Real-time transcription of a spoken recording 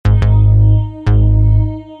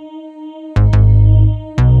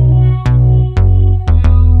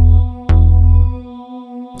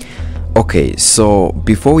Okay, so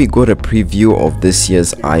before we go to preview of this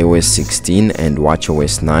year's iOS 16 and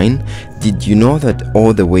watchOS 9, did you know that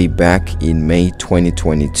all the way back in May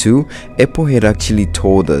 2022, Apple had actually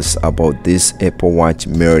told us about this Apple Watch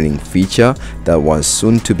mirroring feature that was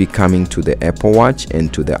soon to be coming to the Apple Watch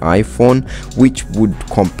and to the iPhone, which would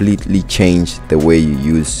completely change the way you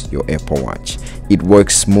use your Apple Watch. It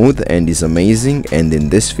works smooth and is amazing, and in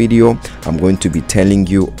this video I'm going to be telling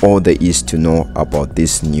you all there is to know about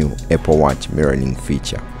this new Apple Watch mirroring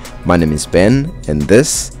feature. My name is Ben and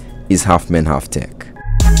this is HalfManHalfTech.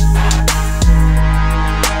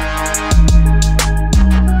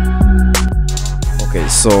 Okay,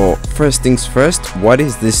 so first things first, what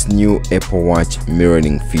is this new Apple Watch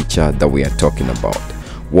mirroring feature that we are talking about?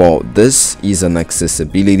 Well, this is an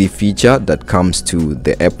accessibility feature that comes to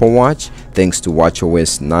the Apple Watch thanks to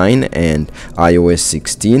watchOS 9 and iOS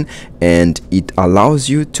 16, and it allows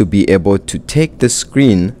you to be able to take the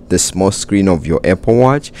screen, the small screen of your Apple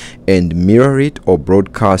Watch, and mirror it or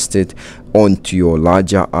broadcast it onto your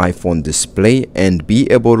larger iPhone display and be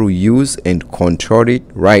able to use and control it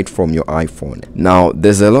right from your iPhone. Now,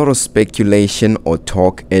 there's a lot of speculation or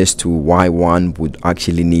talk as to why one would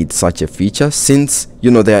actually need such a feature, since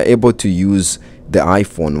they are able to use the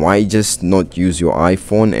iPhone. Why just not use your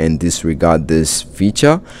iPhone and disregard this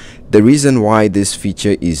feature? The reason why this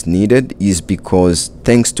feature is needed is because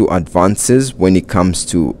thanks to advances when it comes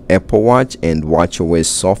to Apple Watch and watchOS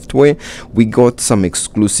software, we got some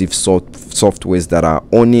exclusive softwares that are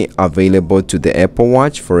only available to the Apple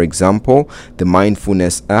Watch. For example, the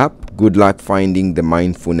mindfulness app. Good luck finding the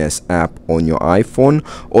mindfulness app on your iPhone.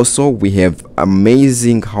 Also, we have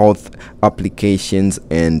amazing health applications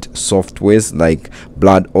and softwares like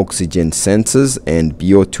blood oxygen sensors and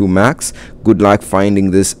BO2 Max. Good luck finding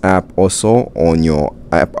this app also on your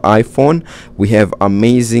iPhone. We have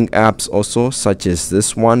amazing apps also, such as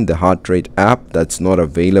this one, the heart rate app, that's not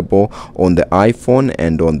available on the iPhone,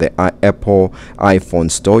 and on the Apple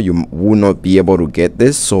iPhone store you will not be able to get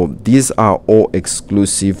this. So these are all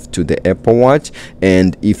exclusive to the Apple Watch,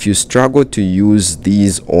 and if you struggle to use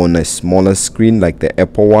these on a smaller screen like the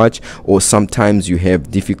Apple Watch, or sometimes you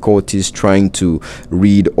have difficulties trying to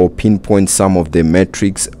read or pinpoint some of the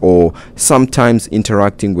metrics, or sometimes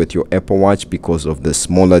interacting with your Apple Watch because of the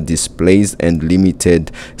smaller displays and limited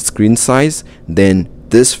screen size, then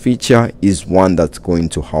this feature is one that's going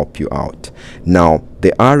to help you out. Now,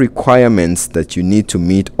 there are requirements that you need to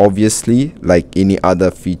meet, obviously, like any other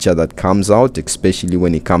feature that comes out, especially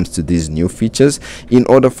when it comes to these new features, in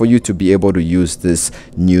order for you to be able to use this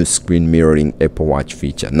new screen mirroring Apple Watch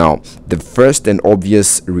feature. Now, the first and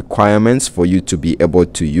obvious requirements for you to be able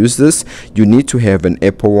to use this, you need to have an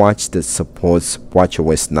Apple Watch that supports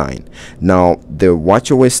watchOS 9. Now, the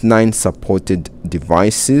watchOS 9 supported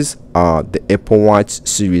devices are the Apple Watch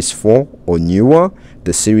Series 4 or newer.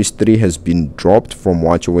 The Series 3 has been dropped from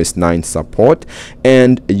watchOS 9 support,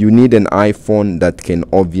 and you need an iPhone that can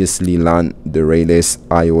obviously learn the latest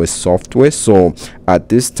iOS software. So at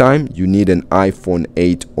this time you need an iPhone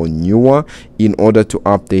 8 or newer in order to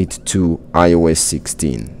update to iOS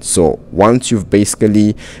 16. So once you've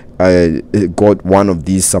basically got one of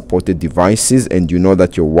these supported devices and you know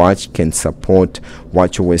that your watch can support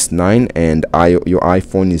watchOS 9 and your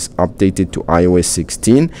iPhone is updated to iOS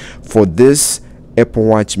 16, for this Apple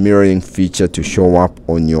Watch mirroring feature to show up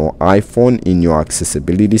on your iPhone in your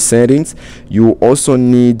accessibility settings, you also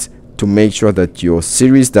need to make sure that your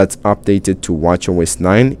series that's updated to watchOS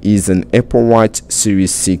 9 is an Apple Watch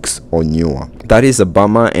Series 6 or newer. That is a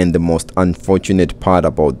bummer, and the most unfortunate part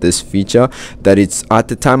about this feature, that it's, at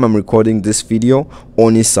the time I'm recording this video,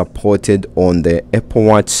 only supported on the Apple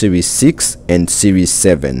Watch Series 6 and Series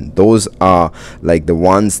 7. Those are like the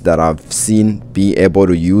ones that I've seen be able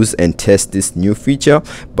to use and test this new feature,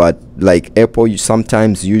 but like Apple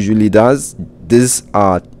sometimes usually does, these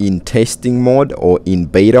are in testing mode or in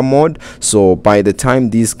beta mode. So by the time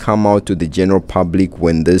these come out to the general public,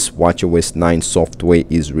 when this watchOS 9 software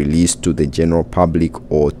is released to the general public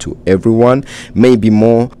or to everyone, maybe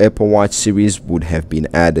more Apple Watch series would have been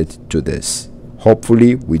added to this.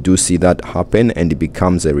 Hopefully we do see that happen and it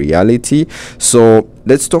becomes a reality. So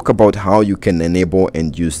let's talk about how you can enable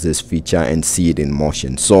and use this feature and see it in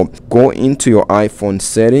motion. So go into your iPhone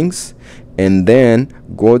settings and then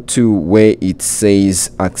go to where it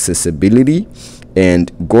says accessibility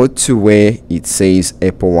and go to where it says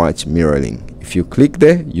Apple Watch mirroring. If you click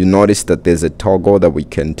there, you notice that there's a toggle that we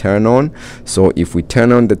can turn on. So if we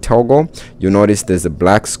turn on the toggle, you notice there's a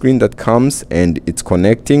black screen that comes and it's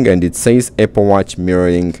connecting and it says Apple Watch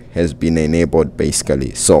mirroring has been enabled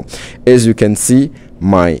basically. So as you can see,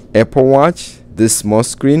 my Apple Watch, this small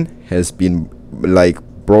screen has been like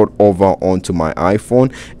brought over onto my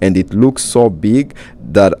iPhone, and it looks so big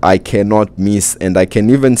that I cannot miss, and I can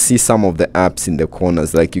even see some of the apps in the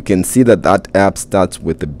corners. Like you can see that that app starts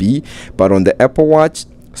with a B, but on the Apple Watch,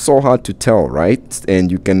 so hard to tell, right?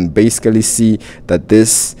 And you can basically see that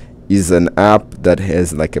this is an app that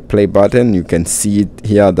has like a play button. You can see it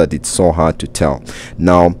here that it's so hard to tell.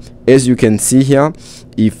 Now, as you can see here,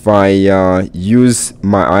 if I use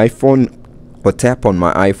my iPhone, or tap on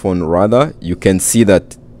my iPhone rather, you can see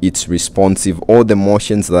that it's responsive. All the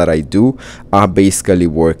motions that I do are basically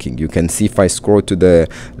working. You can see if I scroll to the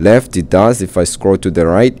left, it does. If I scroll to the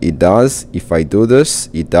right, it does. If I do this,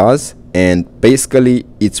 it does. And basically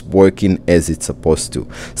it's working as it's supposed to.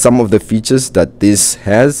 Some of the features that this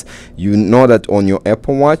has, you know that on your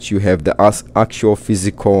Apple Watch you have the actual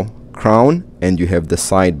physical crown and you have the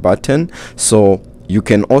side button, so you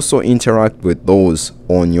can also interact with those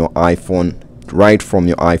on your iPhone right from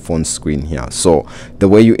your iPhone screen here. So the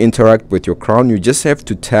way you interact with your crown, you just have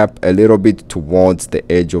to tap a little bit towards the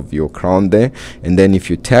edge of your crown there, and then if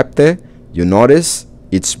you tap there, you notice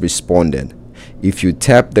it's responded. If you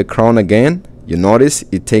tap the crown again, you notice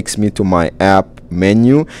it takes me to my app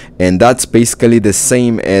menu, and that's basically the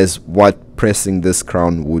same as what pressing this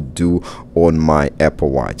crown would do on my Apple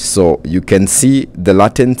Watch. So you can see the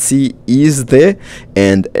latency is there,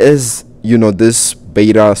 and as you know, this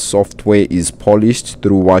beta software is polished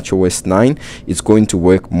through watchOS 9, it's going to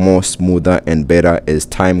work more smoother and better as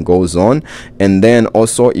time goes on. And then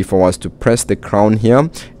also, if I was to press the crown here,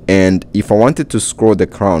 and if I wanted to scroll the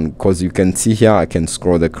crown, because you can see here I can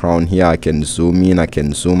scroll the crown here, I can zoom in, I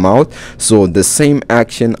can zoom out, so the same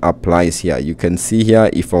action applies here. You can see here,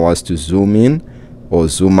 if I was to zoom in or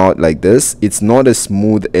zoom out like this, it's not as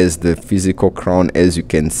smooth as the physical crown. As you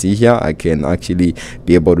can see here, I can actually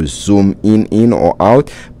be able to zoom in or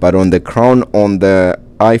out, but on the crown on the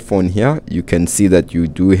iPhone here, you can see that you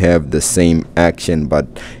do have the same action, but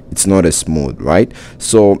it's not as smooth, right?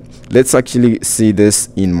 So let's actually see this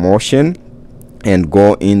in motion and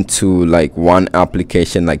go into like one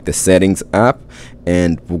application like the settings app,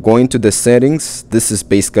 and we'll go into the settings. This is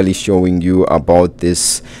basically showing you about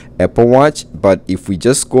this Apple Watch, but if we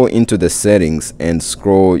just go into the settings and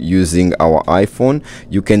scroll using our iPhone,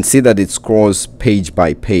 you can see that it scrolls page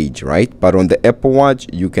by page, right? But on the Apple Watch,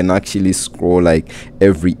 you can actually scroll like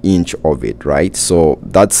every inch of it, right? So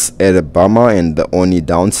that's a bummer and the only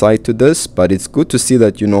downside to this, but it's good to see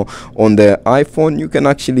that, you know, on the iPhone you can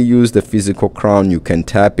actually use the physical crown, you can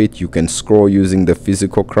tap it, you can scroll using the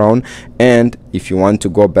physical crown, and if you want to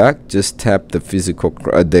go back, just tap the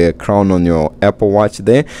the crown on your Apple Watch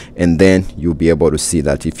there, and then you'll be able to see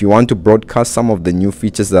that. If you want to broadcast some of the new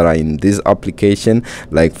features that are in this application,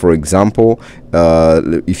 like for example,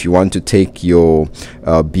 if you want to take your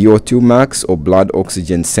BO2 max or blood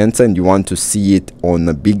oxygen sensor and you want to see it on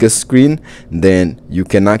a bigger screen, then you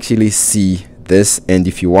can actually see this. And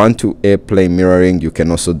if you want to AirPlay mirroring, you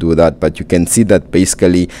can also do that, but you can see that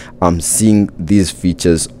basically I'm seeing these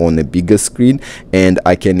features on a bigger screen, and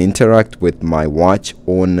I can interact with my watch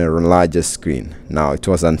on a larger screen. Now it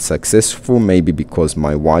was unsuccessful, maybe because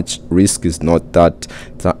my watch wrist is not that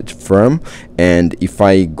firm. And if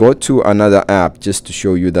I go to another app just to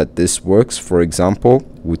show you that this works, for example,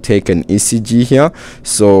 we'll take an ECG here.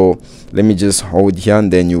 So let me just hold here,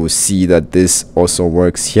 and then you will see that this also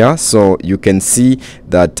works here. So you can see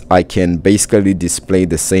that I can basically display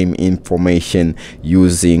the same information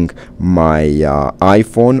using my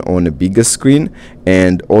iPhone on a bigger screen.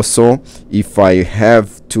 And also, if I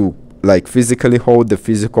have to like physically hold the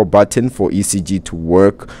physical button for ECG to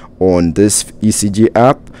work on this ECG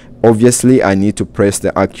app, obviously I need to press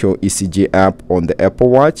the actual ECG app on the Apple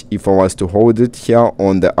Watch. If I was to hold it here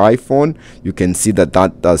on the iPhone, you can see that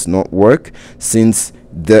that does not work, since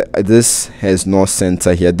this has no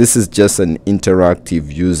sensor here. This is just an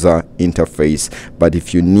interactive user interface, but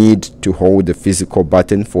if you need to hold the physical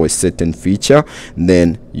button for a certain feature,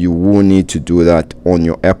 then you will need to do that on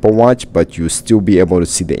your Apple Watch, but you'll still be able to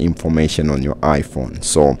see the information on your iPhone.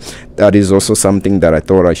 So that is also something that I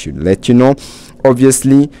thought I should let you know.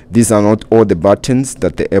 Obviously, these are not all the buttons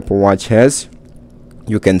that the Apple Watch has.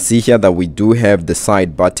 You can see here that we do have the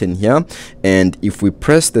side button here, and if we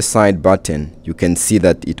press the side button, you can see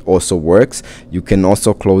that it also works. You can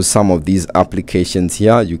also close some of these applications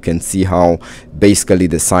here. You can see how basically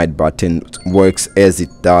the side button works as it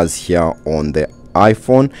does here on the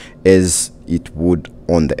iPhone, as it would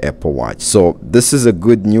on the Apple Watch. So this is a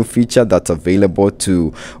good new feature that's available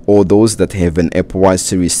to all those that have an Apple Watch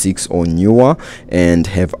Series 6 or newer and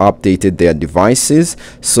have updated their devices.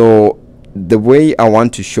 So the way I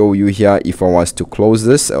want to show you here, if I was to close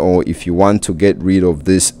this, or if you want to get rid of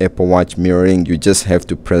this Apple Watch mirroring, you just have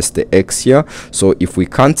to press the X here. So if we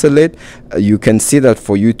cancel it, you can see that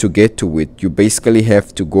for you to get to it, you basically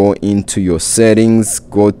have to go into your settings,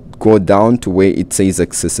 go down to where it says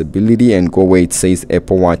accessibility, and go where it says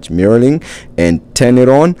Apple Watch mirroring and turn it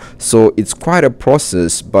on. So it's quite a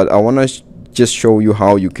process, but I want to just show you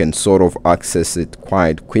how you can sort of access it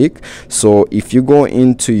quite quick. So if you go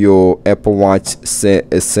into your Apple Watch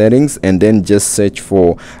settings and then just search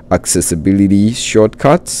for accessibility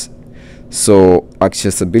shortcuts, so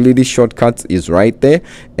accessibility shortcuts is right there,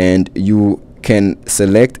 and you can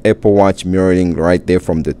select Apple Watch mirroring right there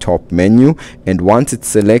from the top menu, and once it's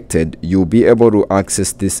selected, you'll be able to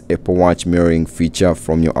access this Apple Watch mirroring feature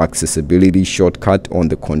from your accessibility shortcut on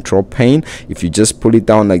the control pane. If you just pull it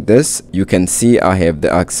down like this, you can see I have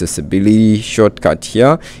the accessibility shortcut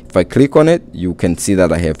here. If I click on it, you can see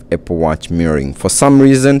that I have Apple Watch mirroring. For some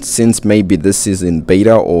reason, since maybe this is in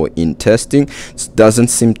beta or in testing, it doesn't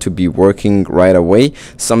seem to be working right away.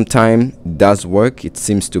 Sometimes it does work, it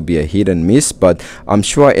seems to be a hit and miss, but I'm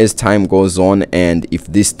sure as time goes on, and if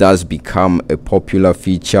this does become a popular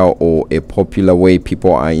feature or a popular way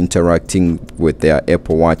people are interacting with their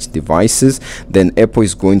Apple Watch devices, then Apple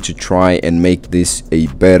is going to try and make this a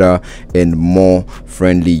better and more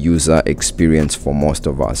friendly user experience for most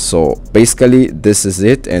of us. So basically this is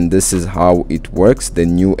it, and this is how it works, the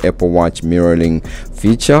new Apple Watch mirroring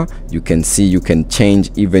feature. You can see you can change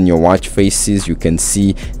even your watch faces. You can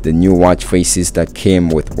see the new watch faces that came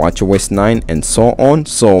with watchOS 9 and so on.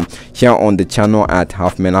 So here on the channel at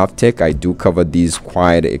HalfManHalfTech, I do cover these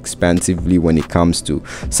quite expansively when it comes to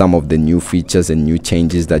some of the new features and new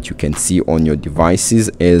changes that you can see on your devices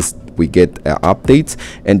as we get updates.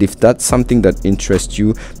 And if that's something that interests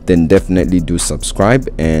you, then definitely do subscribe,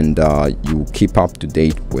 and you keep up to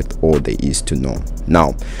date with all there is to know.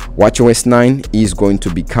 Now, watchOS 9 is going to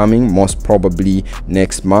be coming most probably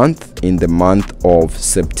next month, in the month of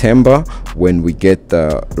September, when we get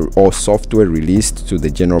all software released to the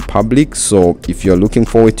general public. So if you're looking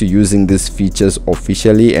forward to using these features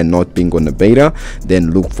officially and not being on a beta,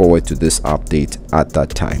 then look forward to this update at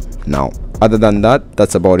that time. Now, other than that,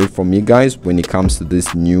 that's about it for me, guys, when it comes to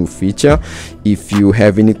this new feature. If you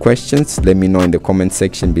have any questions, let me know in the comment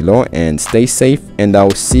section below, and stay safe, and I'll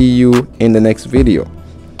see you in the next video.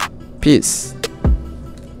 Peace.